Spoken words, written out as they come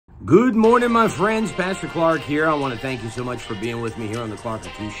Good morning, my friends. Pastor Clark here. I want to thank you so much for being with me here on the Clark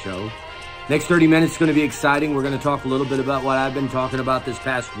Ortiz Show. Next 30 minutes is going to be exciting. We're going to talk a little bit about what I've been talking about this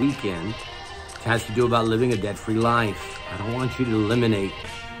past weekend. It has to do about living a debt-free life. I don't want you to eliminate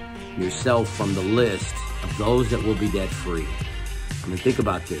yourself from the list of those that will be debt-free. I mean, think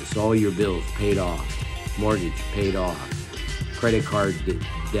about this. All your bills paid off. Mortgage paid off. Credit card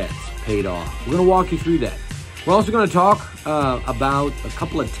debts paid off. We're going to walk you through that. We're also going to talk about a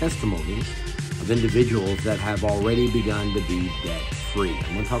couple of testimonies of individuals that have already begun to be debt-free.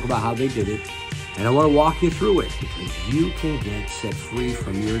 I'm going to talk about how they did it, and I want to walk you through it because you can get set free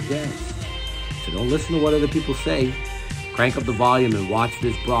from your debts. So don't listen to what other people say. Crank up the volume and watch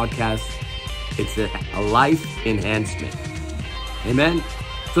this broadcast. It's a life enhancement. Amen?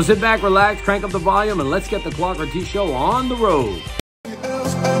 So sit back, relax, crank up the volume, and let's get the Clark Ortiz Show on the road.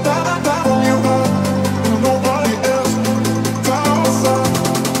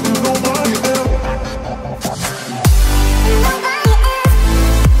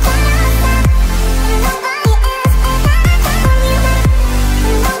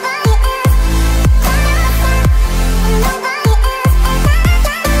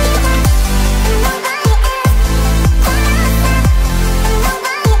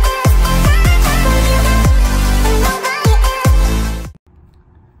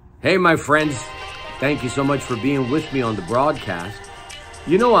 Hey, my friends, thank you so much for being with me on the broadcast.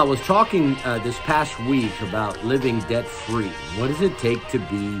 You know, I was talking this past week about living debt-free. What does it take to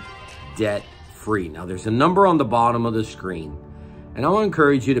be debt-free? Now, there's a number on the bottom of the screen, and I want to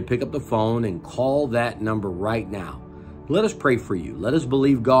encourage you to pick up the phone and call that number right now. Let us pray for you. Let us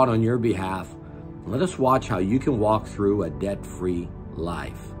believe God on your behalf. Let us watch how you can walk through a debt-free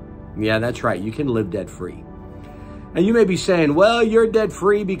life. Yeah, that's right. You can live debt-free. And you may be saying, well, you're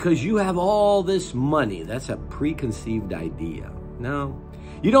debt-free because you have all this money. That's a preconceived idea. No,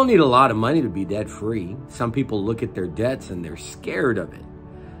 you don't need a lot of money to be debt-free. Some people look at their debts and they're scared of it.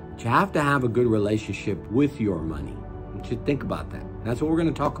 But you have to have a good relationship with your money. You should think about that. That's what we're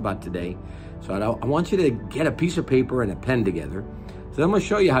going to talk about today. So I want you to get a piece of paper and a pen together. So I'm going to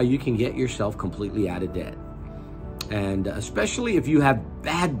show you how you can get yourself completely out of debt. And especially if you have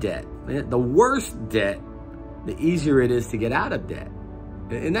bad debt, the worst debt, the easier it is to get out of debt.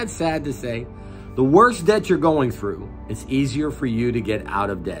 And that's sad to say. The worse debt you're going through, it's easier for you to get out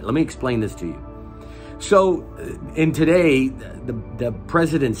of debt. Let me explain this to you. So in today, the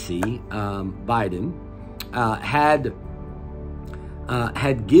presidency, Biden, had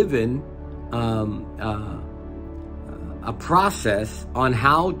given a process on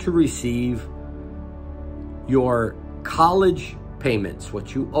how to receive your college payments,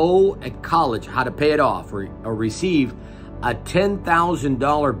 what you owe at college, how to pay it off, or receive a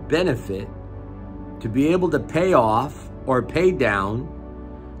 $10,000 benefit to be able to pay off or pay down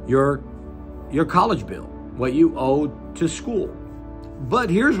your college bill, what you owe to school. But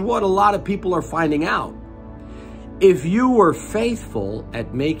here's what a lot of people are finding out. If you were faithful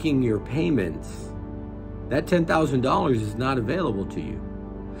at making your payments, that $10,000 is not available to you.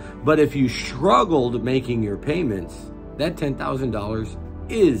 But if you struggled making your payments, that $10,000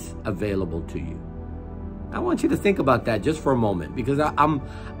 is available to you. I want you to think about that just for a moment, because I'm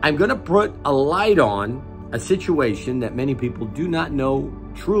going to put a light on a situation that many people do not know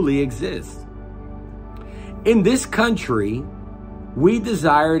truly exists. In this country, we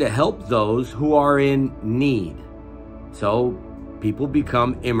desire to help those who are in need. So people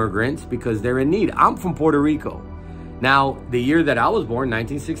become immigrants because they're in need. I'm from Puerto Rico. Now, the year that I was born,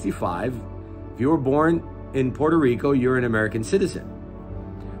 1965, if you were born in Puerto Rico, you're an American citizen.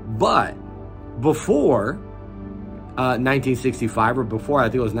 But before 1965, or before, I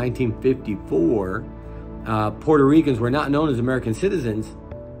think it was 1954, Puerto Ricans were not known as American citizens,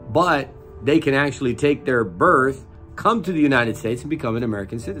 but they can actually take their birth, come to the United States, and become an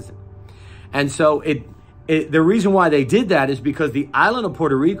American citizen. And so the reason why they did that is because the island of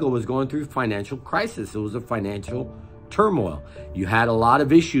Puerto Rico was going through financial crisis. It was a financial turmoil. You had a lot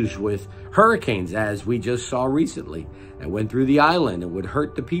of issues with hurricanes, as we just saw recently, that went through the island and would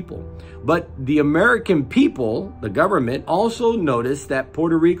hurt the people. But the American people, the government, also noticed that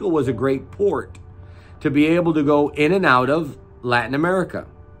Puerto Rico was a great port to be able to go in and out of Latin America.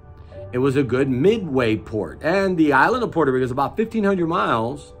 It was a good midway port. And the island of Puerto Rico is about 1,500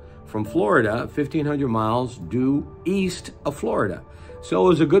 miles from Florida, 1,500 miles due east of Florida. So it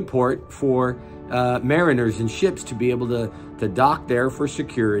was a good port for mariners and ships to be able to dock there for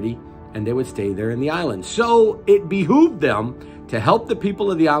security, and they would stay there in the island. So it behooved them to help the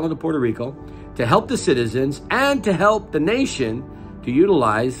people of the island of Puerto Rico, to help the citizens, and to help the nation to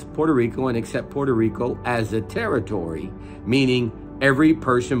utilize Puerto Rico and accept Puerto Rico as a territory, meaning every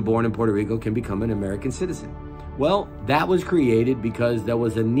person born in Puerto Rico can become an American citizen. Well, that was created because there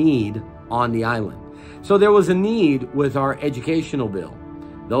was a need on the island. So there was a need with our educational bill.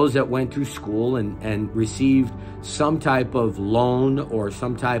 Those that went through school and received some type of loan or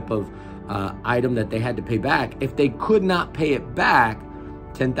some type of item that they had to pay back, if they could not pay it back,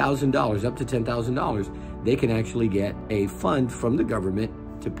 $10,000, up to $10,000, they can actually get a fund from the government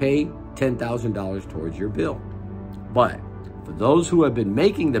to pay $10,000 towards your bill. But for those who have been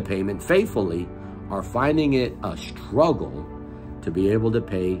making the payment faithfully, are finding it a struggle to be able to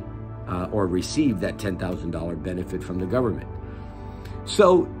pay or receive that $10,000 benefit from the government.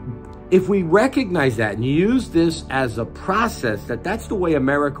 So if we recognize that and use this as a process, that's the way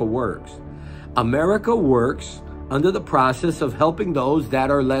America works. America works under the process of helping those that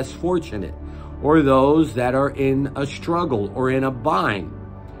are less fortunate or those that are in a struggle or in a bind.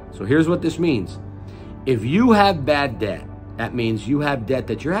 So here's what this means. If you have bad debt, that means you have debt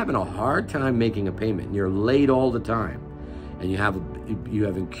that you're having a hard time making a payment and you're late all the time, and you have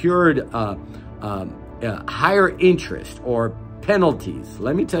incurred higher interest or penalties.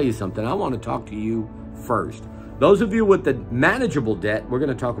 Let me tell you something. I want to talk to you first. Those of you with the manageable debt, we're going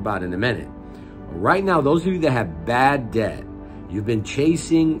to talk about in a minute. Right now, those of you that have bad debt, you've been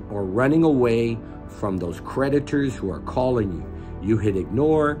chasing or running away from those creditors who are calling you. You hit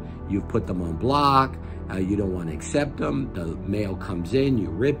ignore, you've put them on block, you don't want to accept them, the mail comes in, you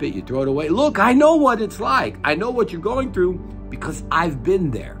rip it, you throw it away. Look, I know what it's like. I know what you're going through because I've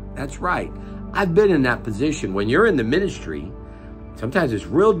been there. That's right. I've been in that position. When you're in the ministry, sometimes it's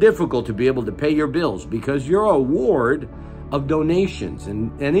real difficult to be able to pay your bills because you're a ward of donations.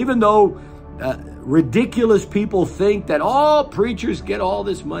 And even though ridiculous people think that all preachers get all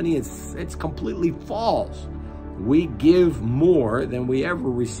this money, it's completely false. We give more than we ever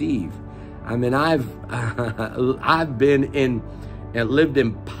receive. I mean, I've been in and lived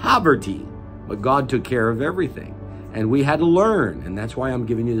in poverty, but God took care of everything. And we had to learn, and that's why I'm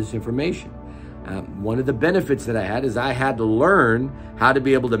giving you this information. One of the benefits that I had is I had to learn how to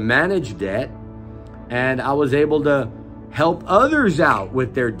be able to manage debt, and I was able to help others out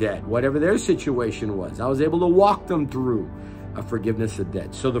with their debt, whatever their situation was. I was able to walk them through a forgiveness of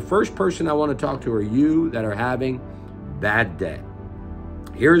debt. So the first person I want to talk to are you that are having bad debt.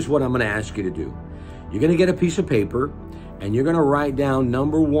 Here's what I'm going to ask you to do. You're going to get a piece of paper and you're going to write down,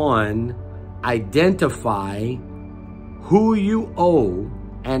 number one, identify who you owe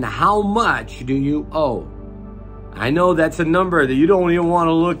and how much do you owe. I know that's a number that you don't even want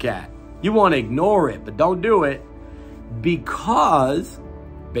to look at. You want to ignore it, but don't do it, because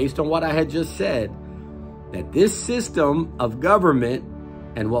based on what I had just said, that this system of government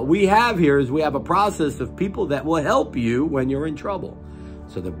and what we have here is we have a process of people that will help you when you're in trouble.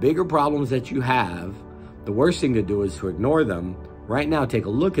 So the bigger problems that you have, the worst thing to do is to ignore them. Right now, take a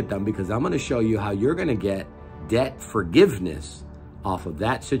look at them, because I'm going to show you how you're going to get debt forgiveness off of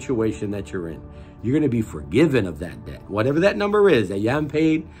that situation that you're in. You're going to be forgiven of that debt. Whatever that number is that you haven't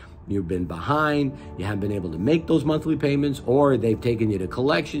paid, you've been behind, you haven't been able to make those monthly payments, or they've taken you to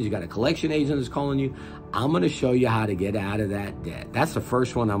collections, you got a collection agent that's calling you. I'm going to show you how to get out of that debt. That's the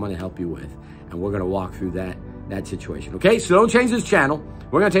first one I'm going to help you with. And we're going to walk through that situation. Okay, so don't change this channel.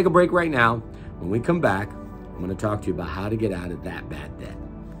 We're going to take a break right now. When we come back, I'm going to talk to you about how to get out of that bad debt.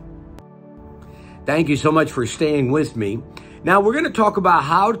 Thank you so much for staying with me. Now, we're going to talk about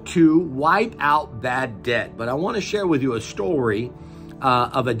how to wipe out bad debt. But I want to share with you a story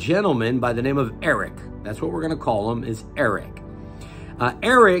of a gentleman by the name of Eric. That's what we're going to call him, is Eric.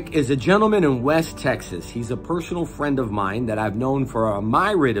 Eric is a gentleman in West Texas. He's a personal friend of mine that I've known for a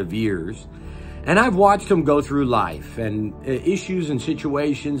myriad of years. And I've watched him go through life and issues and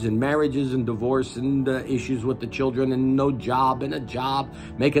situations and marriages and divorce and issues with the children and no job and a job,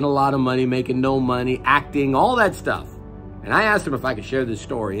 making a lot of money, making no money, acting, all that stuff. And I asked him if I could share this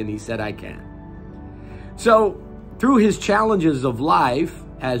story, and he said I can. So through his challenges of life,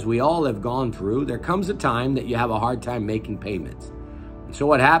 as we all have gone through, there comes a time that you have a hard time making payments. And so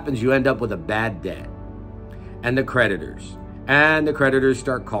what happens? You end up with a bad debt. And the creditors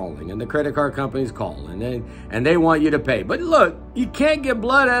start calling, and the credit card companies call, and they want you to pay. But look, you can't get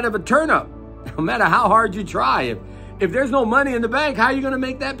blood out of a turnip, no matter how hard you try. If there's no money in the bank, how are you going to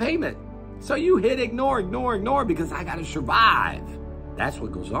make that payment? So you hit ignore, because I got to survive. That's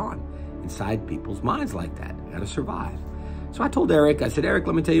what goes on inside people's minds like that. I got to survive. So I told Eric, I said, Eric,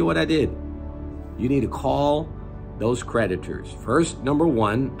 let me tell you what I did. You need to call those creditors. First, number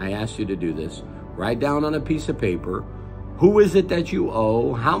one, I asked you to do this. Write down on a piece of paper, who is it that you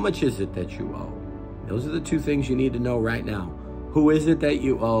owe? How much is it that you owe? Those are the two things you need to know right now. Who is it that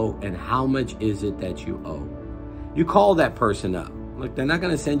you owe, and how much is it that you owe? You call that person up. Look, they're not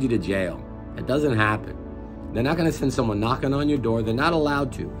going to send you to jail. It doesn't happen. They're not going to send someone knocking on your door. They're not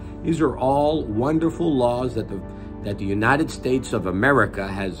allowed to. These are all wonderful laws that the United States of America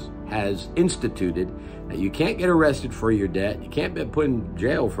has instituted, that you can't get arrested for your debt, you can't be put in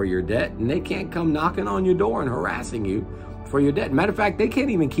jail for your debt, and they can't come knocking on your door and harassing you for your debt. Matter of fact, they can't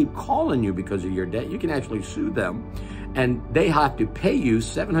even keep calling you because of your debt. You can actually sue them, and they have to pay you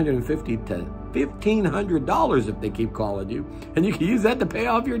 $750 to $1,500 if they keep calling you, and you can use that to pay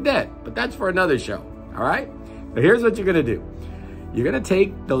off your debt. But that's for another show, all right? But here's what you're gonna do. You're gonna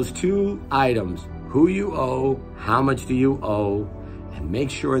take those two items, who you owe, how much do you owe, and make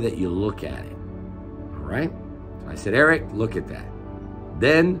sure that you look at it, all right? So I said, Eric, look at that.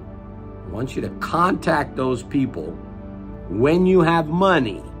 Then I want you to contact those people when you have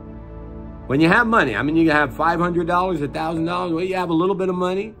money. When you have money, I mean, you have $500, $1,000, well, you have a little bit of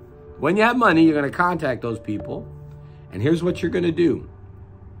money. When you have money, you're gonna contact those people, and here's what you're gonna do.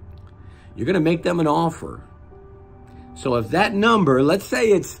 You're gonna make them an offer. So if that number, let's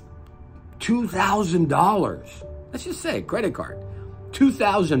say it's $2,000, let's just say credit card,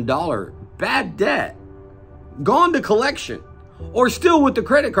 $2,000 bad debt, gone to collection, or still with the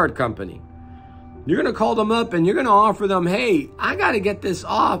credit card company, you're going to call them up and you're going to offer them, hey, I got to get this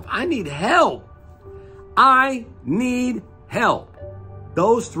off. I need help. I need help.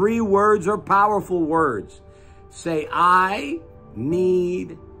 Those three words are powerful words. Say, I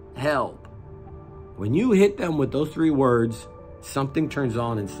need help. When you hit them with those three words, something turns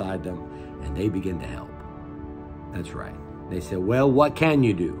on inside them and they begin to help. That's right. They say, well, what can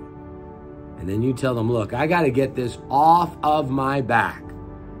you do? And then you tell them, look, I got to get this off of my back.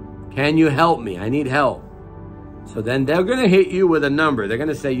 Can you help me? I need help. So then they're going to hit you with a number. They're going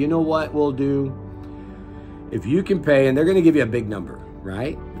to say, you know what we'll do? If you can pay, and they're going to give you a big number,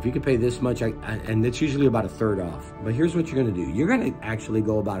 right? If you can pay this much, and it's usually about a third off. But here's what you're going to do. You're going to actually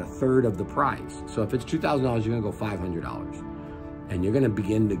go about a third of the price. So if it's $2,000, you're going to go $500. And you're going to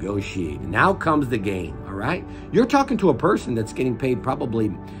begin negotiating. Now comes the game, all right? You're talking to a person that's getting paid probably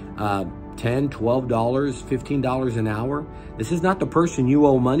 $10, $12, $15 an hour. This is not the person you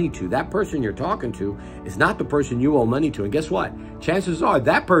owe money to. That person you're talking to is not the person you owe money to. And guess what? Chances are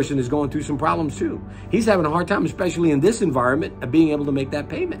that person is going through some problems too. He's having a hard time, especially in this environment, of being able to make that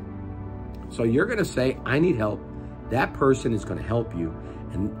payment. So you're going to say, I need help. That person is going to help you.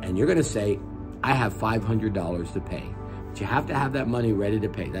 And you're going to say, I have $500 to pay. But you have to have that money ready to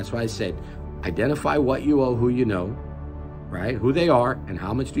pay. That's why I said, identify what you owe, who you know, right? Who they are and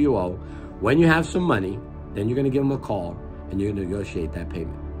how much do you owe. When you have some money, then you're going to give them a call and you're going to negotiate that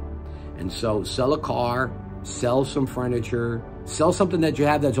payment. And so sell a car, sell some furniture, sell something that you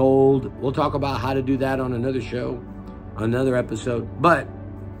have that's old. We'll talk about how to do that on another show, another episode. But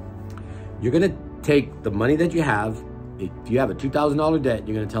you're going to take the money that you have. If you have a $2,000 debt,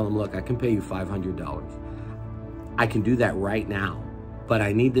 you're going to tell them, look, I can pay you $500. I can do that right now, but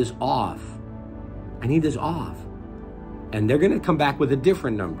I need this off. I need this off. And they're going to come back with a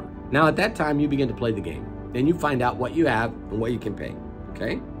different number. Now, at that time, you begin to play the game. Then you find out what you have and what you can pay,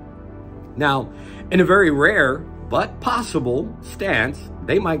 okay? Now, in a very rare but possible stance,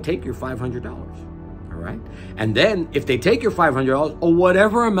 they might take your $500, all right? And then if they take your $500 or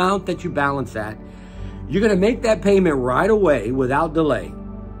whatever amount that you balance at, you're going to make that payment right away without delay,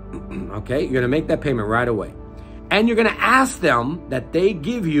 okay? You're going to make that payment right away. And you're going to ask them that they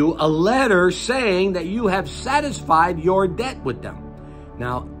give you a letter saying that you have satisfied your debt with them.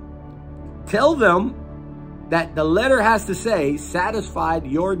 Now, tell them that the letter has to say, satisfied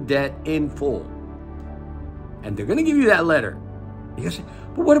your debt in full. And they're going to give you that letter. You're going to say,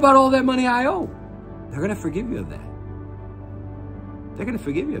 but what about all that money I owe? They're going to forgive you of that. They're going to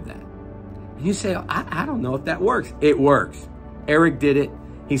forgive you of that. And you say, I don't know if that works. It works. Eric did it.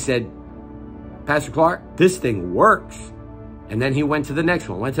 He said, Pastor Clark, this thing works. And then he went to the next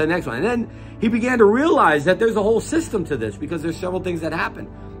one, And then he began to realize that there's a whole system to this because there's several things that happen.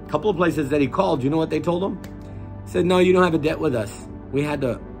 A couple of places that he called, you know what they told him? He said, no, you don't have a debt with us. We had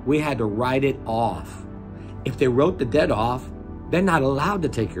to write it off. If they wrote the debt off, they're not allowed to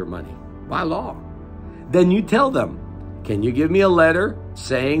take your money by law. Then you tell them, can you give me a letter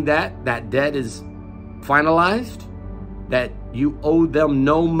saying that that debt is finalized, that you owe them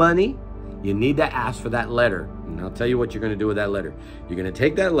no money? You need to ask for that letter. And I'll tell you what you're going to do with that letter. You're going to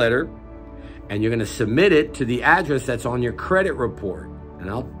take that letter and you're going to submit it to the address that's on your credit report. And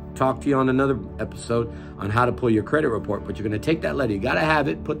I'll talk to you on another episode on how to pull your credit report. But you're going to take that letter. You got to have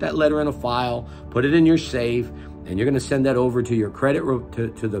it. Put that letter in a file. Put it in your safe. And you're going to send that over to your credit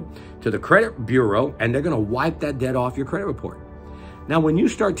to the credit bureau. And they're going to wipe that debt off your credit report. Now, when you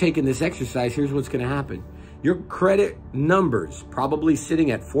start taking this exercise, here's what's going to happen. Your credit numbers probably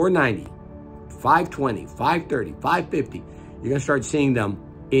sitting at 490, 520, 530, 550. You're going to start seeing them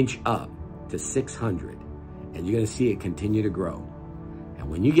inch up to 600. And you're going to see it continue to grow. And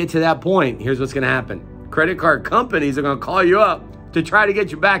when you get to that point, here's what's going to happen. Credit card companies are going to call you up to try to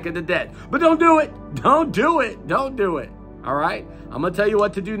get you back into debt. But don't do it. Don't do it. Don't do it. All right? I'm going to tell you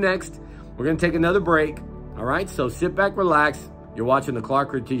what to do next. We're going to take another break. All right? So sit back, relax. You're watching the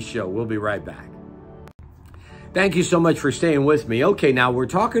Clark Ortiz Show. We'll be right back. Thank you so much for staying with me. Okay, now we're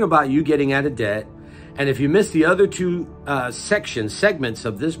talking about you getting out of debt. And if you missed the other two segments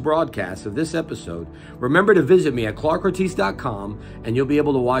of this broadcast, of this episode, remember to visit me at clarkortiz.com, and you'll be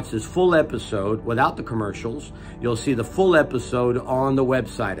able to watch this full episode without the commercials. You'll see the full episode on the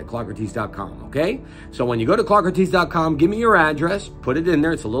website at clarkortiz.com, okay? So when you go to clarkortiz.com, give me your address, put it in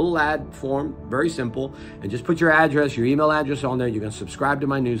there. It's a little ad form, very simple. And just put your address, your email address on there. You're going to subscribe to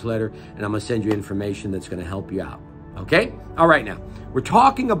my newsletter, and I'm going to send you information that's going to help you out, okay? All right, now, we're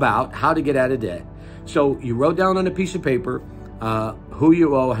talking about how to get out of debt. So you wrote down on a piece of paper who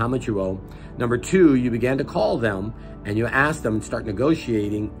you owe, how much you owe. Number two, you began to call them and you asked them and start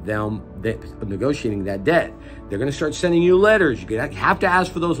negotiating that debt. They're going to start sending you letters. You have to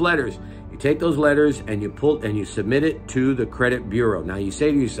ask for those letters. You take those letters and you submit it to the credit bureau. Now you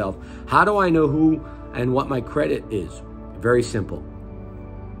say to yourself, how do I know who and what my credit is? Very simple.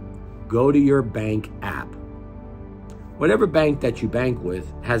 Go to your bank app. Whatever bank that you bank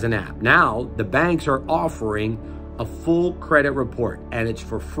with has an app. Now, the banks are offering a full credit report, and it's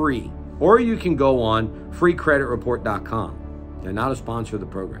for free. Or you can go on freecreditreport.com. They're not a sponsor of the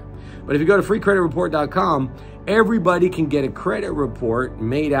program. But if you go to freecreditreport.com, everybody can get a credit report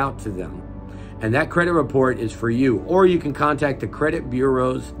made out to them. And that credit report is for you. Or you can contact the credit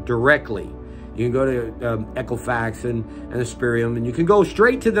bureaus directly. You can go to Equifax and Asperium, and you can go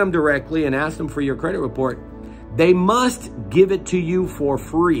straight to them directly and ask them for your credit report. They must give it to you for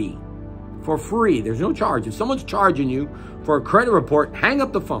free. For free. There's no charge. If someone's charging you for a credit report, hang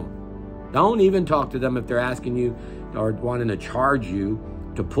up the phone. Don't even talk to them if they're asking you or wanting to charge you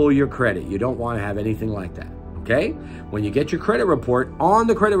to pull your credit. You don't want to have anything like that, okay? When you get your credit report, on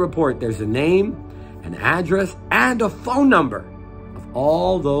the credit report, there's a name, an address, and a phone number of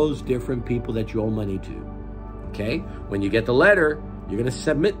all those different people that you owe money to, okay? When you get the letter, you're going to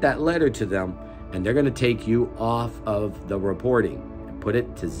submit that letter to them, and they're going to take you off of the reporting and put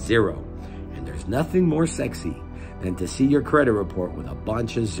it to 0. And there's nothing more sexy than to see your credit report with a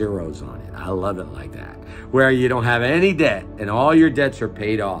bunch of zeros on it. I love it like that. Where you don't have any debt and all your debts are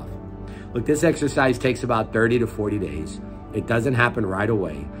paid off. Look, this exercise takes about 30 to 40 days. It doesn't happen right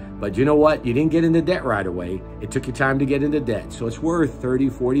away. But you know what? You didn't get into debt right away. It took you time to get into debt. So it's worth 30,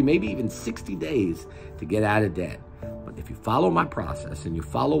 40, maybe even 60 days to get out of debt. But if you follow my process and you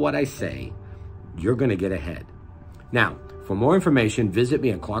follow what I say, you're going to get ahead. Now, for more information, visit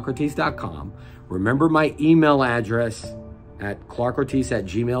me at clarkortiz.com. Remember my email address at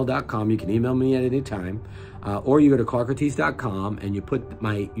clarkortiz@gmail.com. You can email me at any time. Or you go to clarkortiz.com and you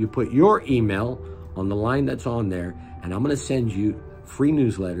put your email on the line that's on there, and I'm going to send you free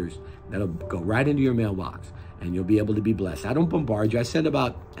newsletters that'll go right into your mailbox, and you'll be able to be blessed. I don't bombard you. I send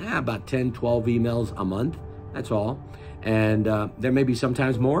about 10, 12 emails a month. That's all. And there may be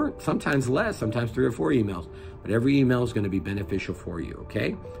sometimes more, sometimes less, sometimes 3 or 4 emails. But every email is going to be beneficial for you,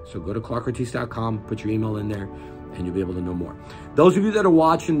 okay? So go to clarkortiz.com, put your email in there, and you'll be able to know more. Those of you that are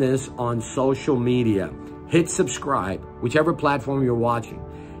watching this on social media, hit subscribe, whichever platform you're watching.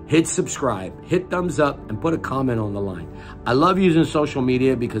 Hit subscribe, hit thumbs up, and put a comment on the line. I love using social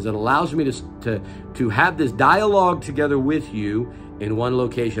media because it allows me to have this dialogue together with you in one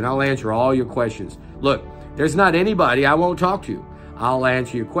location. I'll answer all your questions. Look, there's not anybody I won't talk to. I'll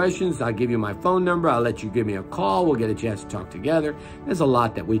answer your questions. I'll give you my phone number. I'll let you give me a call. We'll get a chance to talk together. There's a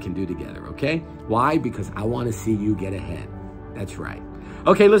lot that we can do together, okay? Why? Because I want to see you get ahead. That's right.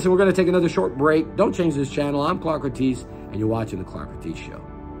 Okay, listen, we're going to take another short break. Don't change this channel. I'm Clark Ortiz, and you're watching The Clark Ortiz Show.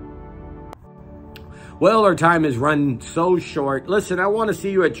 Well, our time is run so short. Listen, I want to see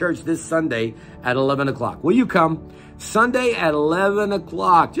you at church this Sunday at 11 o'clock. Will you come? Sunday at 11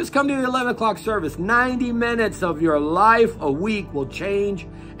 o'clock. Just come to the 11 o'clock service. 90 minutes of your life a week will change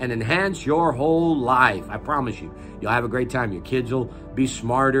and enhance your whole life. I promise you. You'll have a great time. Your kids will be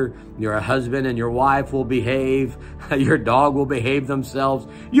smarter. Your husband and your wife will behave. Your dog will behave themselves.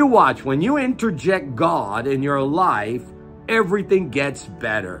 You watch. When you interject God in your life, everything gets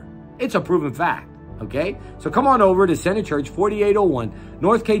better. It's a proven fact. Okay, so come on over to Center Church, 4801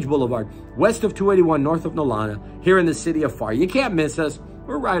 North Cage Boulevard, west of 281 north of Nolana, here in the city of Pharr. You can't miss us.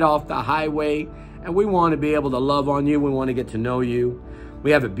 We're right off the highway, and we want to be able to love on you. We want to get to know you. We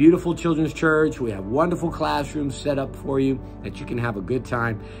have a beautiful children's church. We have wonderful classrooms set up for you that you can have a good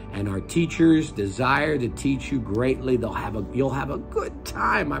time. And our teachers desire to teach you greatly. You'll have a good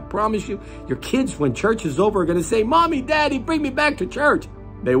time. I promise you. Your kids, when church is over, are going to say, Mommy, Daddy, bring me back to church.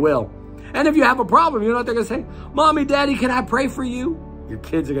 They will. And if you have a problem, you know what they're going to say? Mommy, Daddy, can I pray for you? Your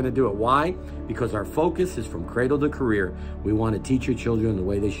kids are going to do it. Why? Because our focus is from cradle to career. We want to teach your children the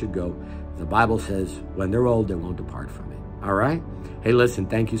way they should go. The Bible says, when they're old, they won't depart from it. All right? Hey, listen,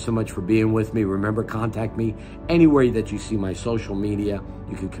 thank you so much for being with me. Remember, contact me anywhere that you see my social media.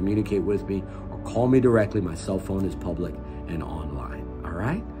 You can communicate with me or call me directly. My cell phone is public and online. All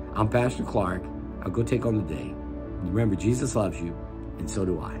right? I'm Pastor Clark. I'll go take on the day. Remember, Jesus loves you, and so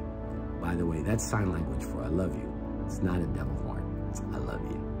do I. By the way, that's sign language for I love you. It's not a devil horn. It's I love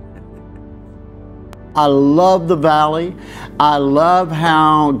you. I love the valley. I love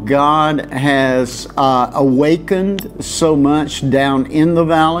how God has awakened so much down in the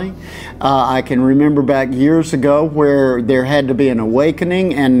valley. I can remember back years ago where there had to be an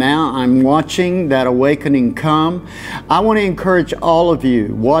awakening, and now I'm watching that awakening come. I want to encourage all of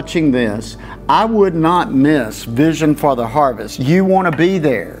you watching this. I would not miss Vision for the Harvest. You want to be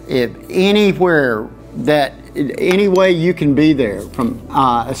there. If anywhere that any way you can be there, from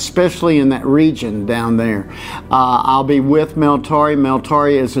especially in that region down there. I'll be with Mel Torrey. Mel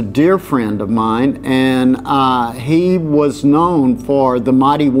Torrey is a dear friend of mine, and he was known for the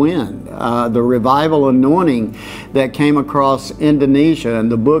mighty wind, the revival anointing that came across Indonesia, and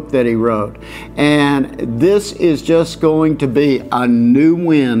the book that he wrote. And this is just going to be a new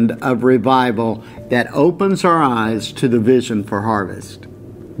wind of revival that opens our eyes to the vision for harvest.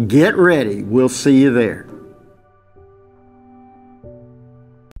 Get ready. We'll see you there.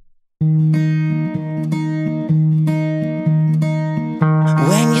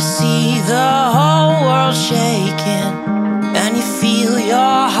 When you see the whole world shaking and you feel your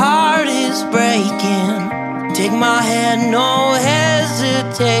heart is breaking, take my hand, no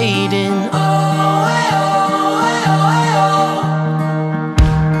hesitating. Oh.